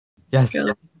Yes.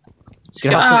 Skelly.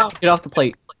 Get off the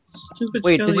plate. Stupid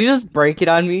Wait, Skelly. did you just break it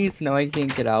on me so now I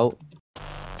can't get out?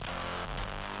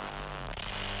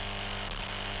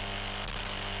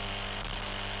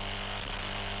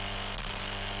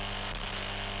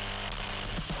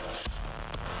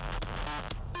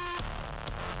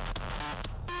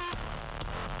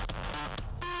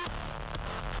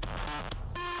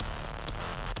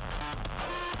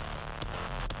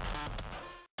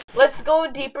 Let's go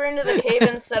deeper into the cave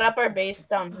and set up our base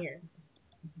down here.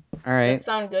 Does Alright. that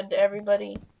sound good to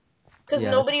everybody? Because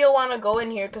Yes. nobody will want to go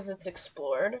in here because it's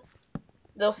explored.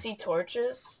 They'll see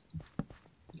torches.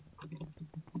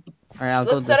 Alright, I'll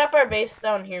go Let's set this. up our base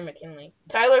down here, McKinley.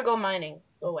 Tyler, go mining.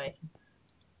 Go away.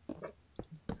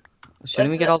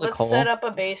 Shouldn't we get all the coal? Let's set up a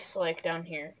base, like, down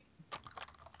here.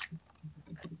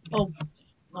 Oh.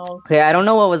 Okay, I don't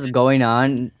know what was going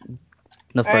on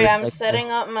the Alright, first. I'm setting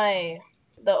up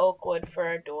the oak wood for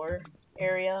our door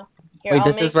area. Here, Wait, I'll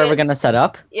this is make where we're it- gonna set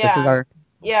up? Yeah. This is our...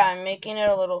 Yeah, I'm making it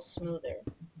a little smoother.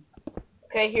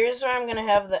 Okay, here's where I'm gonna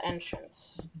have the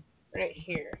entrance. Right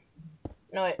here.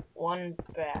 No, wait, one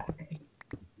back.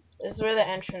 This is where the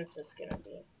entrance is gonna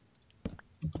be.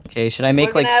 Okay, should I make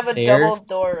We're gonna like have stairs? a double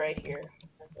door right here.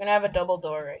 We're gonna have a double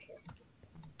door right here.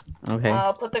 Okay.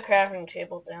 I'll put the crafting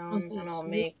table down and I'll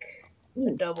make a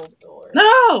Ooh. double door.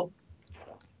 No!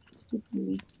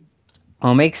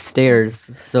 I'll make stairs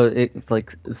so it's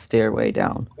like a stairway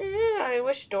down. I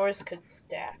wish doors could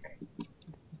stack.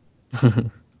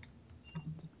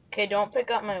 Okay, don't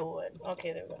pick up my wood.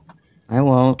 Okay, there we go. I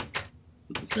won't.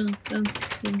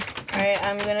 Alright,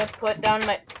 I'm gonna put down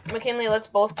my... McKinley, let's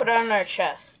both put on our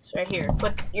chests. Right here.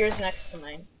 Put yours next to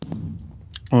mine.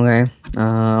 Okay.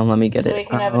 Let me get so it. So we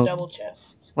can have a double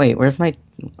chest. Wait, where's my...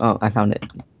 Oh, I found it.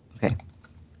 Okay.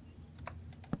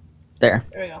 There.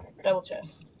 There we go. Double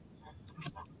chest.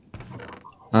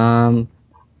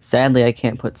 Sadly I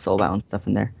can't put soulbound stuff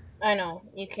in there. I know.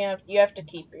 You can't... You have to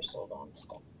keep your soulbound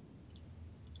stuff.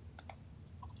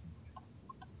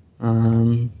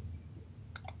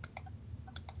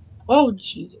 Oh,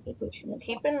 jeez.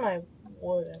 Keeping my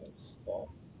wood and stuff.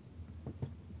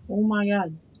 Oh my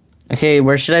god. Okay,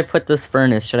 where should I put this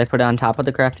furnace? Should I put it on top of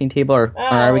the crafting table, or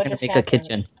are we what gonna just make happened? a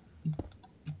kitchen?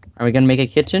 Are we gonna make a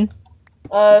kitchen?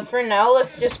 For now,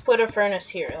 let's just put a furnace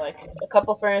here. Like, a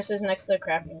couple furnaces next to the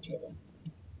crafting table.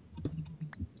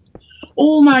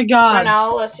 Oh my god. For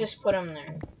now, let's just put them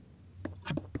there.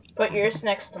 Put yours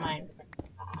next to mine.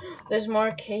 There's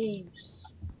more caves.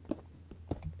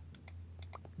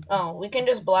 Oh, we can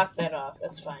just block that off.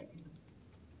 That's fine.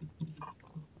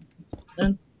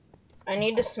 I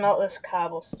need to smelt this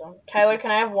cobblestone. Tyler,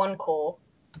 can I have one coal?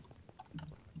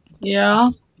 Yeah.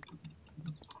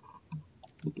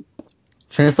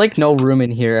 There's like no room in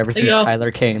here ever There since you go.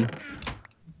 Tyler came.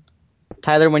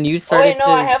 Tyler, when you Oh started wait, no,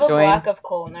 to I have a join, block of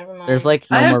coal. Never mind. there's like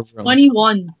no I more have room.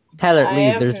 21. Tyler, I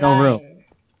leave. have There's no room. 9.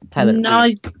 Tyler, No,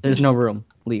 leave. There's no room.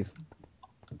 Leave.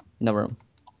 No room.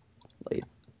 Leave.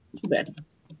 Too bad.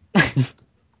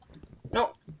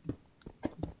 No.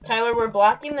 Tyler, we're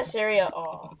blocking this area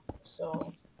off.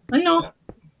 So. I know.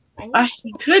 I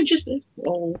could have just...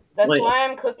 Oh, That's wait. why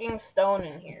I'm cooking stone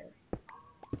in here.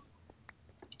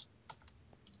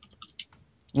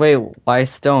 Wait, why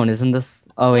stone? Isn't this...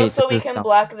 Oh wait, So we this is can stone.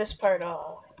 block this part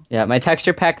off. Yeah, my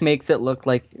texture pack makes it look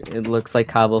like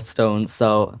cobblestone,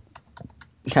 so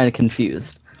I'm kind of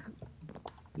confused.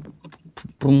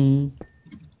 Boom.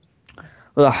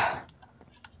 Ugh.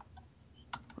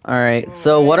 Alright,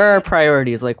 so what are our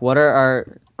priorities? Like, what are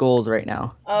our goals right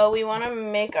now? We want to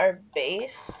make our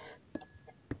base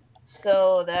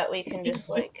so that we can just,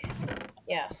 like,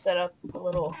 yeah, set up a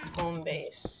little home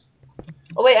base.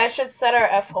 Oh wait, I should set our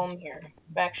F home here.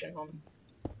 Faction home.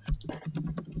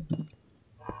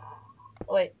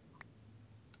 Oh wait.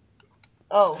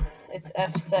 Oh, it's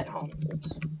F set home.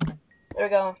 Oops. There we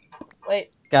go.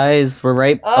 Wait. Guys, we're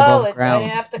right Oh, above I ground.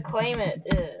 didn't have to claim it.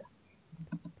 Ugh.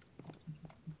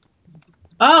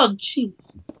 Oh, jeez.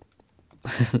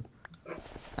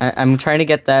 I'm trying to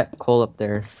get that coal up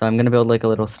there, so I'm gonna build like a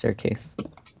little staircase.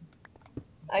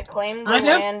 I claimed the I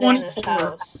have land in this 24.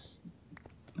 house.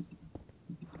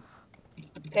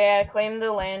 Okay, I claimed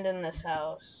the land in this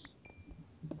house.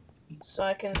 So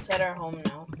I can set our home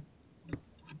now.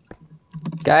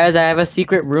 Guys, I have a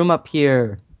secret room up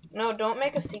here. No, don't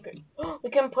make a secret. We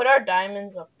can put our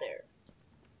diamonds up there.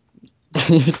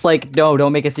 It's like, no,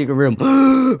 don't make a secret room.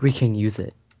 We can use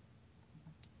it.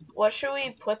 What should we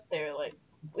put there? Like,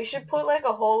 we should put like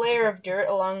a whole layer of dirt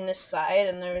along this side,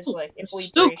 and there's like, if we There's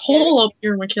still break coal it. up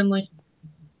here, McKinley.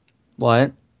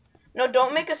 What? No,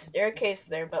 don't make a staircase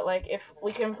there, but like, if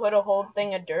we can put a whole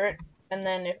thing of dirt and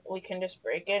then if we can just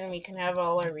break it and we can have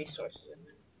all our resources in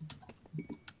it.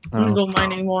 I'm gonna Oh. go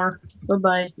mining more. Bye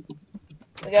bye.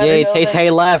 We gotta Yay, build TAITAI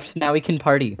a... left. Now we can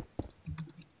party.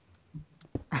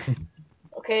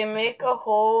 Okay, make a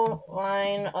whole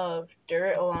line of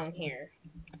dirt along here.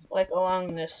 Like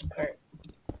along this part.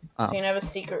 Oh. So you can have a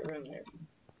secret room there.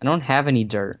 I don't have any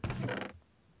dirt.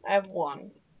 I have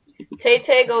one.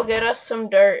 TAITAI, go get us some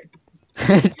dirt.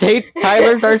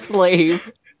 Tyler's our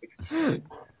slave.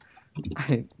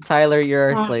 Tyler,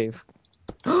 you're our slave.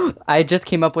 I just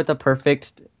came up with a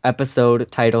perfect episode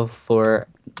title for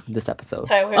this episode.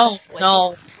 Tyler the Oh slave.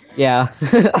 no. Yeah.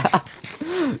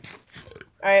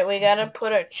 Alright, we gotta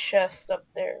put a chest up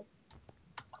there.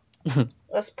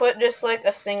 Let's put just like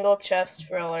a single chest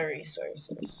for all our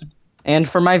resources. And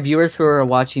for my viewers who are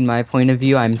watching my point of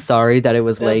view, I'm sorry that it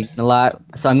was lagging a lot.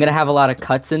 So I'm gonna have a lot of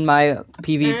cuts in my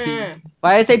PvP.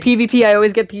 Why I say PvP, I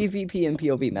always get PvP and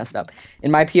POV messed up.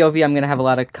 In my POV, I'm gonna have a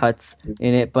lot of cuts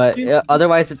in it, but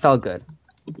otherwise it's all good.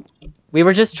 We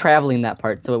were just traveling that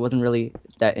part, so it wasn't really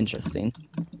that interesting.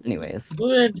 Anyways.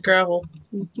 Good gravel.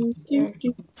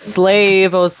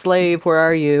 Slave, oh slave, where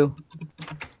are you?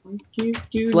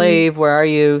 Slave, where are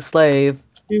you? Slave.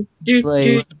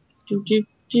 Slave.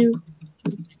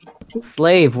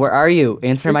 Slave, where are you?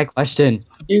 Answer my question.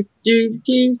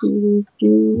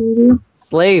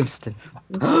 Slaves.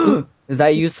 Is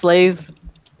that you, slave?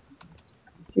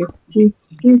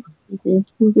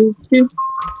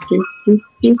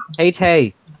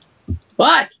 TAITAI.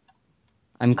 What?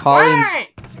 I'm calling. What?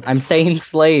 I'm saying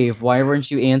slave. Why weren't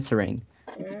you answering?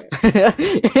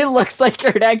 It looks like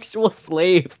you're an actual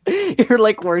slave. You're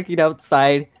like working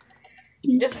outside.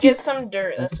 Just get some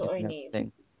dirt, that's what we need.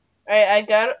 Alright, I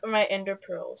got my ender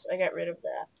pearls. I got rid of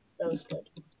that. That was good.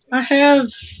 I have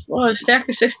a stack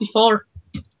of 64.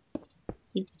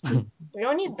 We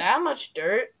don't need that much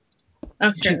dirt.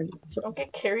 Okay. Don't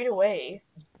get carried away.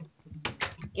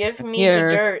 Give me Here.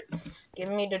 the dirts. Give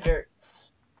me the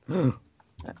dirts.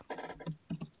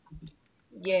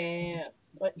 Yeah.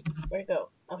 What? Where'd it go?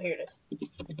 Oh, here it is.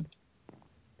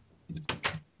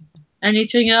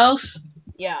 Anything else?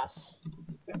 Yes.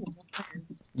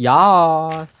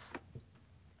 Yas.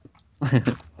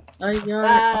 I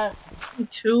got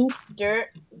 2. Dirt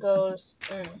goes...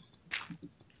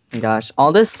 Gosh,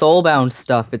 all this soulbound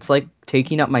stuff, it's like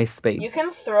taking up my space. You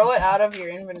can throw it out of your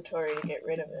inventory to get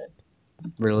rid of it.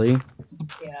 Really?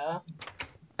 Yeah.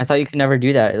 I thought you could never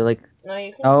do that. Like, No,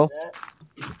 you can Oh. do that.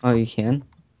 oh, you can?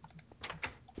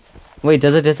 Wait,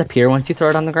 does it disappear once you throw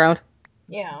it on the ground?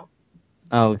 Yeah.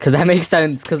 Oh, because that makes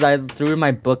sense, because I threw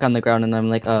my book on the ground and I'm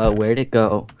like, where'd it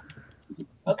go?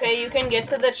 Okay, you can get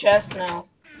to the chest now.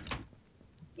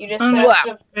 You just I'm have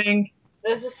to... laughing.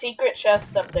 There's a secret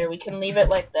chest up there. We can leave it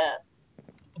like that.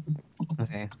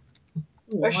 Okay.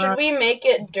 Or should we make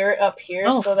it dirt up here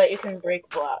Oh. so that you can break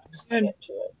blocks to Good. get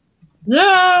to it?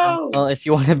 No! Well, if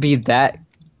you want to be that,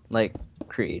 like,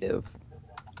 creative.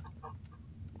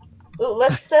 Ooh,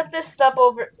 let's set this stuff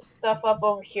up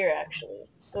over here actually,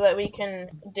 so that we can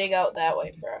dig out that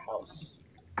way for our house.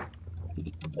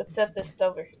 Let's set this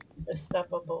stuff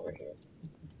up over here.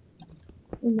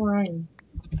 Mine.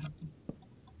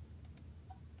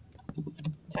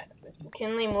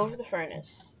 Kinley, move the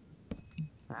furnace.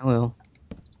 I will.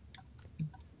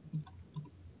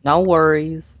 No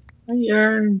worries. I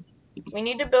yearn. We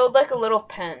need to build like a little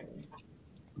pen.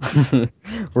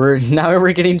 Now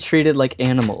we're getting treated like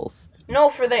animals. No,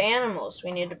 for the animals,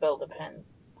 we need to build a pen.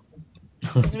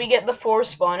 Because we get the 4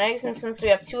 spawn eggs, and since we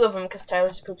have 2 of them, because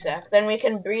Tyler's a poop sack, then we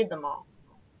can breed them all.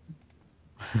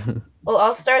 Well,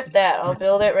 I'll start that. I'll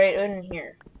build it right in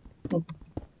here.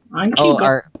 Oh,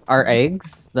 our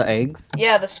eggs? The eggs?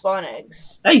 Yeah, the spawn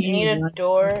eggs. I You need a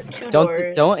door, 2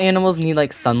 doors. Don't animals need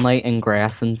like sunlight and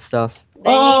grass and stuff? They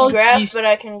Oh, need grass, jeez. but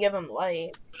I can give them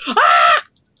light.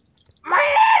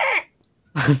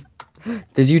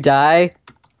 Did you die?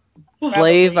 Probably.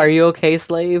 Slave, are you okay,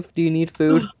 slave? Do you need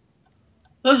food?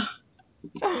 Bad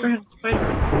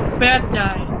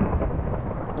die.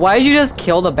 Why did you just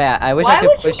kill the bat? I wish I Why could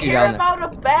would you push you care down there.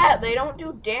 about a bat? They don't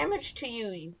do damage to you,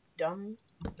 you dumb.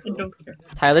 I don't care.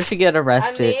 Tyler should get I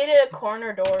arrested. made it a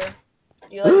corner door.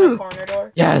 Do you like my corner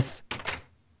door? Yes!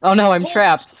 Oh no, I'm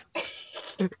trapped.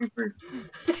 Creeper.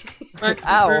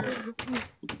 Ow.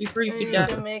 Creeper, you I could need die.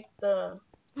 to make the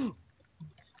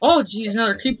Oh, jeez,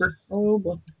 another creeper. Oh,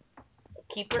 boy.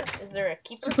 keeper. Is there a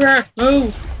keeper? Creeper,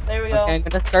 move! There we go. Okay,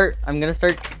 I'm gonna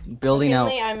start building out.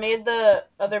 Kinley, I made the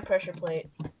other pressure plate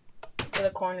for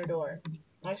the corner door.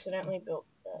 I accidentally built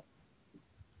that.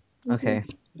 Okay.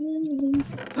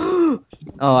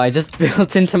 Oh, I just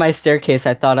built into my staircase.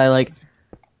 I thought I like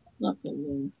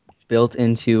Nothing. built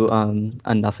into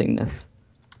a nothingness.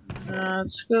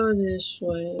 Let's go this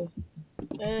way.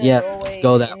 Yes, Go let's away.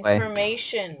 go that way.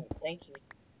 Information. Thank you.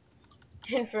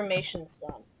 Information's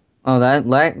gone. Oh,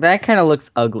 that kind of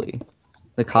looks ugly.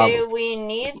 The Okay, cobble. we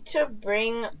need to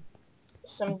bring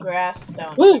some grass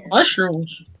down Ooh, here.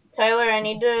 mushrooms. Tyler, I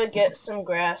need to get some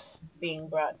grass being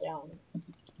brought down.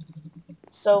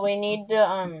 So we need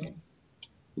to,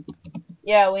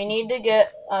 yeah, we need to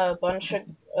get a bunch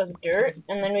of dirt,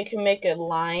 and then we can make a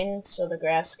line so the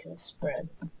grass can spread.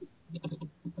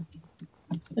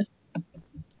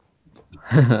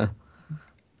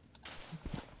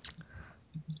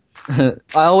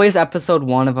 Always episode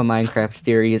 1 of a Minecraft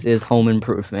series is home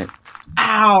improvement.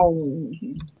 Ow.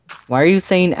 Why are you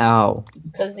saying ow?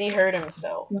 Because he hurt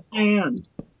himself. Man.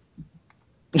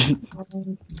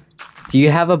 Do you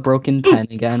have a broken pen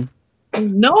again?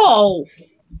 No.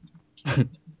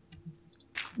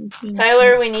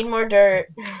 Tyler, we need more dirt.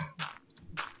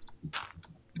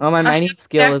 Oh, my mining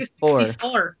skill is 4.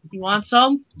 64. You want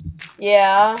some?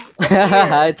 Yeah.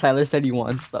 Here. Tyler said he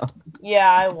wants some.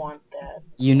 Yeah, I want that.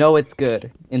 You know it's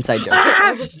good. Inside joke.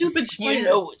 Ah, stupid spider. You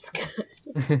know it's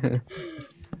good.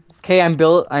 Okay, I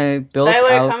built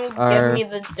Tyler, out come our... give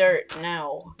me the dirt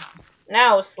now.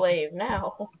 Now, slave,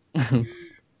 now.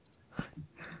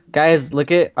 Guys, look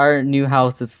at our new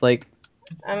house. It's like...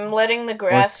 I'm letting the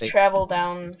grass space. travel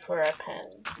down for our pen.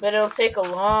 But it'll take a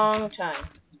long time.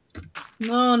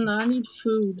 No, I need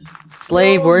food.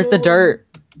 Slave, No, where's the no. dirt?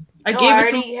 I gave it to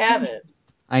already have it.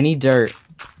 I need dirt.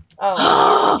 Oh,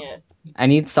 I'm using it. I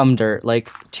need some dirt, like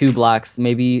 2 blocks,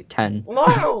 maybe 10.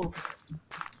 Move!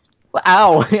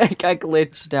 Ow! I got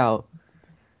glitched out.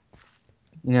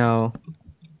 You know...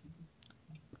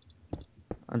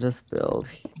 I'll just build...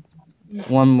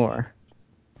 one more.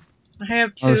 I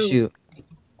have 2. Oh, shoot.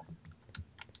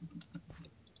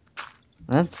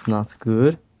 That's not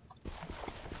good.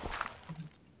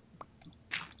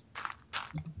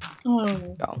 Oh.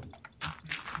 Go.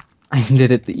 I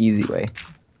did it the easy way.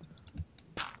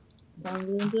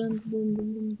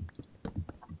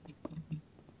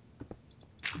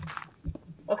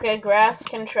 Okay, grass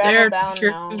can travel There, down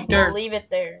here's now. some We'll dirt. leave it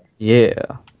there. Yeah.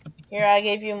 Here, I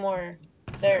gave you more.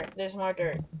 There's more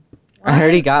dirt. I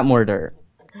already got more dirt.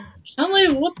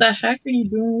 Kelly, what the heck are you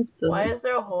doing with the... Why is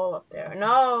there a hole up there?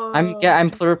 No! I'm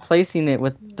replacing it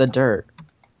with the dirt.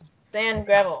 Sand,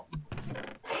 gravel.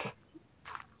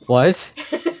 What?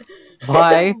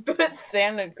 Why? Put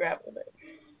sand and gravel there.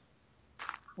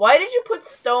 Why did you put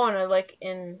stone like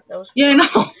in those? Yeah, I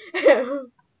know.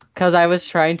 Because I was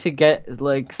trying to get,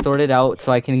 like, sorted out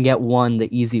so I can get one the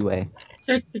easy way.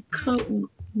 Check the code.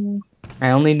 I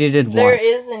only needed There one.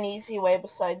 is an easy way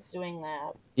besides doing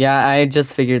that. Yeah, I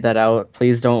just figured that out.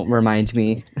 Please don't remind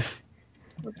me.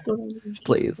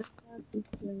 Please.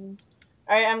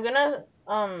 Alright, I'm gonna,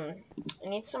 I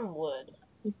need some wood.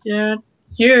 Yeah.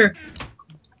 Here.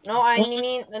 No, I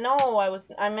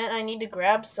meant I need to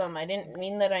grab some. I didn't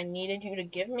mean that I needed you to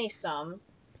give me some.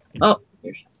 Oh,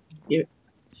 here.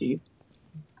 See.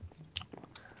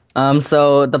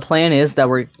 So the plan is that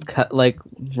we're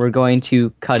going to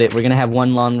cut it. We're gonna have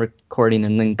one long recording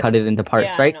and then cut it into parts,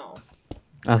 Yeah, right? I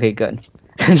know. Okay, good.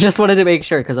 Just wanted to make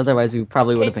sure, because otherwise we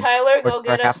probably would Hey, have been Tyler, go recording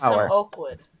for a get us half hour. some oak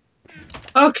wood.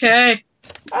 Okay.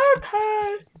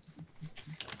 Okay.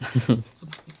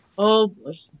 Oh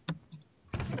boy.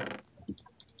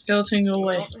 Skeleton, go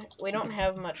away. We don't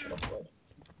have much oak wood.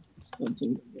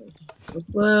 Skeleton,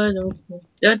 go away.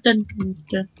 Dun, dun, dun,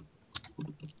 dun.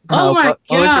 Oh my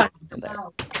god!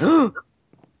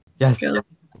 Yes. Skeleton.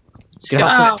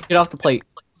 Get off the plate.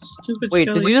 Stupid Wait,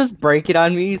 skeleton. did you just break it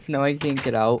on me so now I can't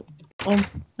get out? I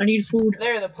need food.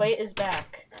 There, the plate is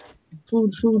back.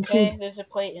 Food. Okay, there's a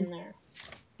plate in there.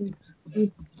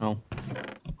 Oh.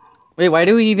 Wait, why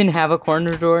do we even have a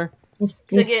corner door?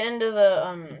 To get into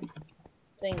the,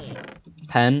 thingy.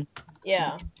 Pen?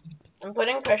 Yeah. I'm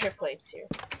putting pressure plates here.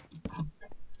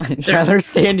 Tyler's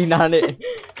standing on it.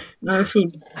 No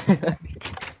food.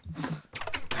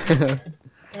 And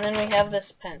then we have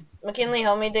this pen. McKinley,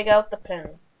 help me dig out the pen.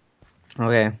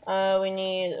 Okay. We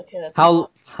need, okay, that's How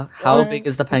One, big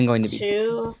is the pen going to be?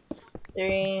 2,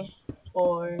 3,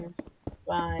 4,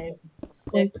 5,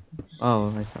 6,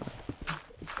 Oh, I thought.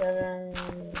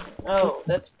 7. Oh,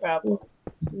 that's a problem.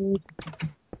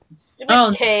 Stupid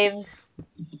Oh. caves.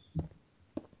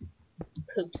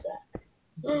 Poop sack.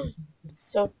 It's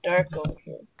so dark over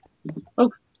here.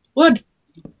 Wood.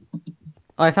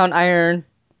 Oh, I found iron.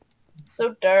 It's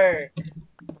so dark.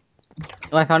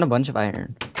 Oh, I found a bunch of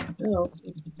iron. Oh,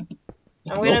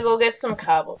 I'm gonna go get some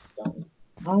cobblestone.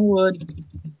 on wood.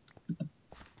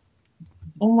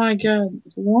 Oh my god.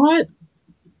 What?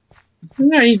 I'm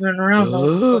not even around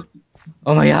though.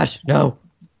 Oh my gosh, no.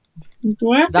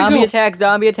 Do I have to Zombie go? attack,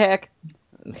 zombie attack.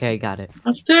 Okay, got it. I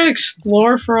have to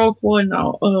explore for a one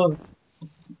now. What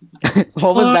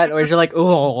was that noise? You're like,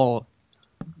 oh.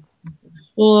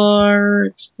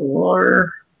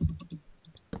 Explore.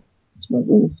 It's my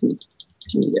own food.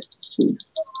 Can we get food?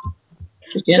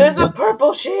 Again, There's a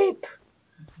purple sheep!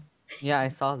 Yeah, I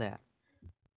saw that.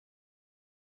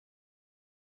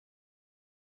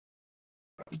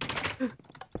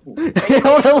 I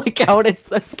want to look out, it's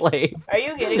the slave. Are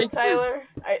you getting Tyler?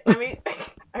 I mean,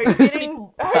 are you getting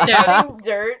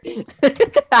dirt?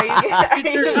 Are you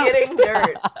getting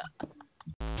dirt?